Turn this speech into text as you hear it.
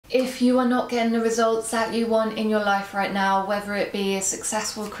If you are not getting the results that you want in your life right now, whether it be a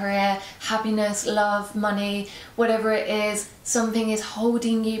successful career, happiness, love, money, whatever it is, something is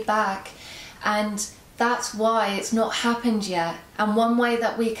holding you back. And that's why it's not happened yet. And one way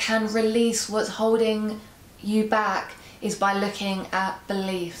that we can release what's holding you back is by looking at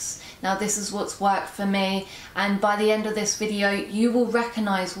beliefs. Now this is what's worked for me, and by the end of this video you will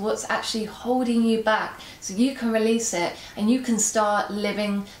recognize what's actually holding you back so you can release it and you can start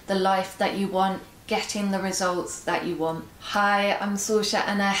living the life that you want, getting the results that you want. Hi, I'm Saoirse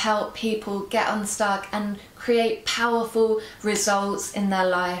and I help people get unstuck and create powerful results in their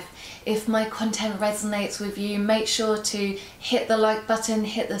life. If my content resonates with you, make sure to hit the like button,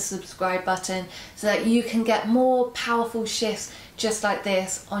 hit the subscribe button so that you can get more powerful shifts just like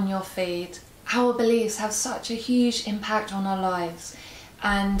this on your feed. Our beliefs have such a huge impact on our lives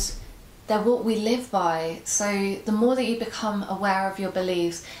and they're what we live by. So the more that you become aware of your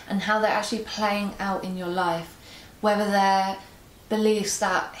beliefs and how they're actually playing out in your life, whether they're beliefs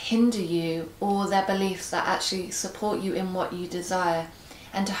that hinder you or they're beliefs that actually support you in what you desire.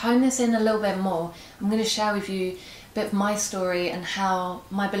 And to hone this in a little bit more, I'm going to share with you a bit of my story and how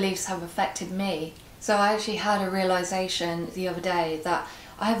my beliefs have affected me. So I actually had a realization the other day that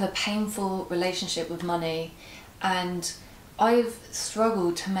I have a painful relationship with money, and I've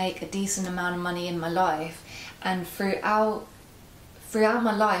struggled to make a decent amount of money in my life, and throughout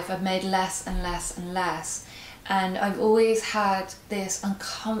my life I've made less and less and less, and I've always had this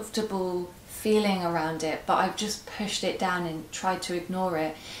uncomfortable feeling around it, but I've just pushed it down and tried to ignore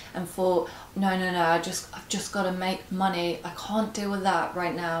it and thought, no, I've just got to make money, I can't deal with that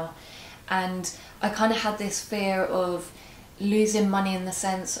right now. And I kind of had this fear of losing money in the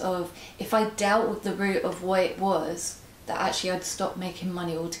sense of if I dealt with the root of what it was, that actually I'd stop making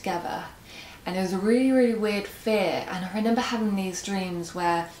money altogether. And it was a really, really weird fear. And I remember having these dreams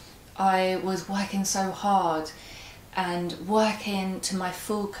where I was working so hard and working to my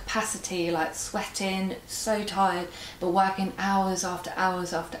full capacity, like sweating, so tired, but working hours after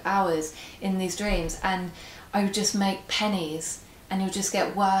hours after hours in these dreams. And I would just make pennies and it would just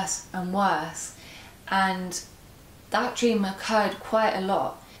get worse and worse. And that dream occurred quite a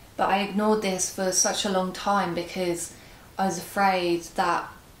lot, but I ignored this for such a long time because I was afraid that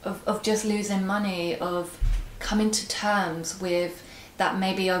of just losing money, of coming to terms with that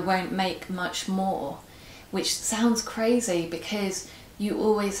maybe I won't make much more, which sounds crazy because you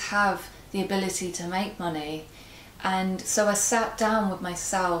always have the ability to make money. And so I sat down with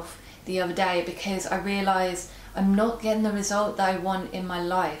myself the other day because I realized I'm not getting the result that I want in my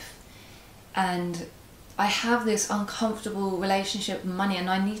life, and I have this uncomfortable relationship with money and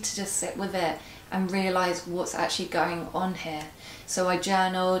I need to just sit with it and realize what's actually going on here. So I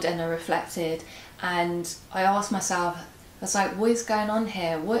journaled and I reflected and I asked myself, I was like, what is going on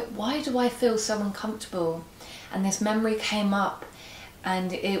here? Why do I feel so uncomfortable? And this memory came up,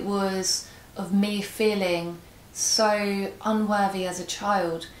 and it was of me feeling so unworthy as a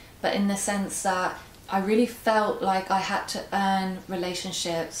child, but in the sense that I really felt like I had to earn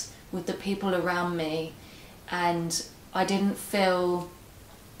relationships with the people around me, and I didn't feel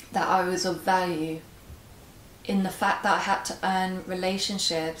that I was of value. In the fact that I had to earn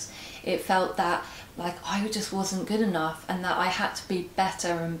relationships, it felt that like I just wasn't good enough and that I had to be better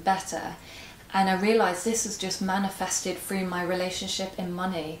and better. And I realized this is just manifested through my relationship in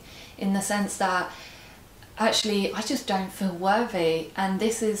money, in the sense that actually I just don't feel worthy, and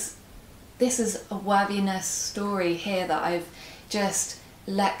this is a worthiness story here that I've just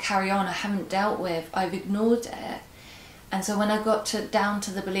let carry on. I haven't dealt with, I've ignored it. And so when I got down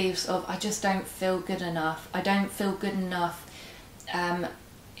to the beliefs of I just don't feel good enough, I don't feel good enough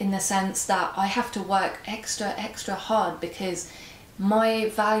in the sense that I have to work extra hard because my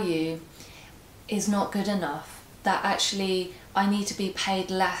value is not good enough, that actually I need to be paid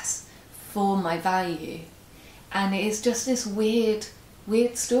less for my value. And it is just this weird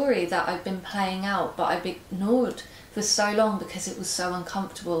story that I've been playing out, but I've ignored for so long because it was so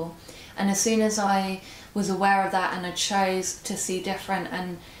uncomfortable. And as soon as I was aware of that and I chose to see different,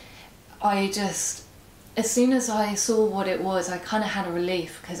 and as soon as I saw what it was, I kind of had a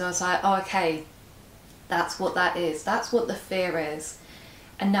relief, because I was like, oh, okay, that's what that is, that's what the fear is,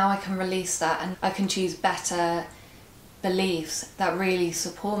 and now I can release that and I can choose better beliefs that really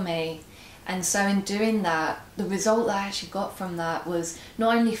support me. And so in doing that, the result that I actually got from that was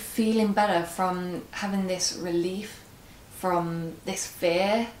not only feeling better from having this relief from this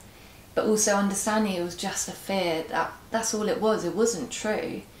fear, but also understanding it was just a fear, that's all it was, it wasn't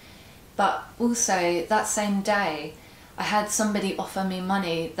true. But also that same day I had somebody offer me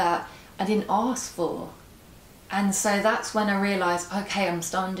money that I didn't ask for, And so that's when I realised, okay, I'm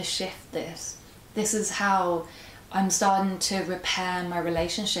starting to shift this. This is how I'm starting to repair my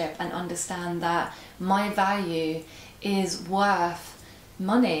relationship and understand that my value is worth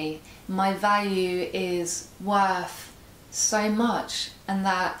money. My value is worth so much, and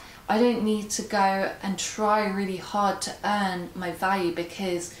that I don't need to go and try really hard to earn my value,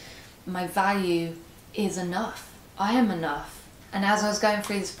 because my value is enough. I am enough. And as I was going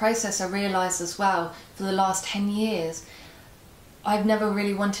through this process, I realised as well, for the last 10 years, I've never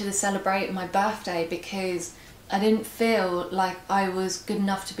really wanted to celebrate my birthday because I didn't feel like I was good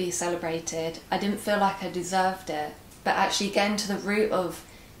enough to be celebrated. I didn't feel like I deserved it. But actually getting to the root of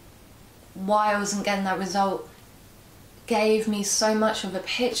why I wasn't getting that result gave me so much of a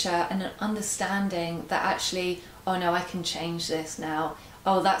picture and an understanding that actually, oh no, I can change this now.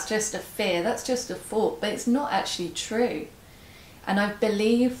 Oh, that's just a fear, that's just a thought, but it's not actually true. And I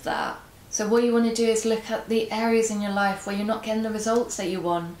believe that. So what you want to do is look at the areas in your life where you're not getting the results that you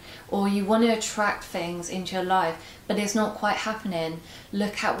want, or you want to attract things into your life, but it's not quite happening.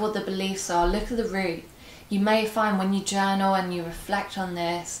 Look at what the beliefs are, look at the root. You may find when you journal and you reflect on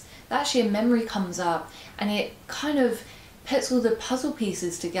this, that actually a memory comes up and it kind of puts all the puzzle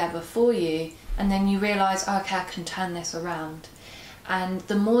pieces together for you, and then you realise, okay, I can turn this around. And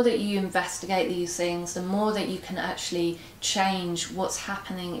the more that you investigate these things, the more that you can actually change what's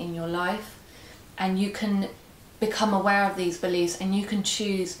happening in your life, and you can become aware of these beliefs, and you can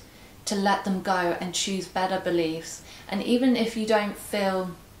choose to let them go and choose better beliefs. And even if you don't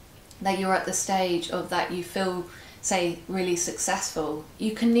feel that you're at the stage of that you feel, say, really successful,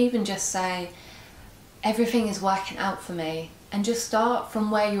 you can even just say, everything is working out for me, and just start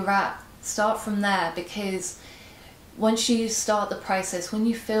from where you're at. Start from there, because once you start the process, when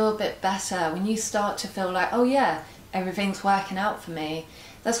you feel a bit better, when you start to feel like, oh yeah, everything's working out for me,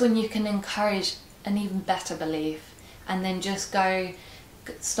 that's when you can encourage an even better belief, and then just go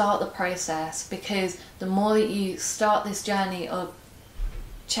start the process. Because the more that you start this journey of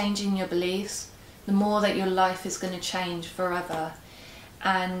changing your beliefs, the more that your life is going to change forever.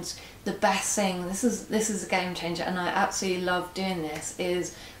 And the best thing, this is a game changer, and I absolutely love doing this,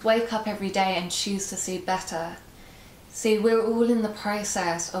 is wake up every day and choose to see better. See, we're all in the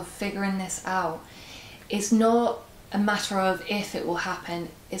process of figuring this out. It's not a matter of if it will happen,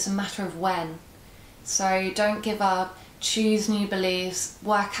 it's a matter of when. So don't give up, choose new beliefs,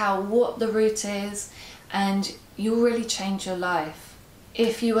 work out what the root is, and you'll really change your life.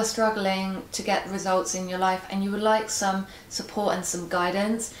 If you are struggling to get results in your life and you would like some support and some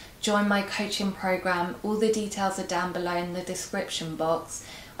guidance, join my coaching program. All the details are down below in the description box.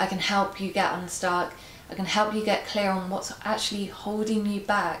 I can help you get unstuck. I can help you get clear on what's actually holding you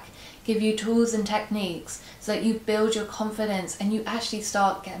back, give you tools and techniques so that you build your confidence and you actually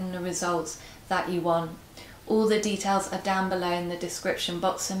start getting the results that you want. All the details are down below in the description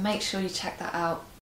box, so make sure you check that out.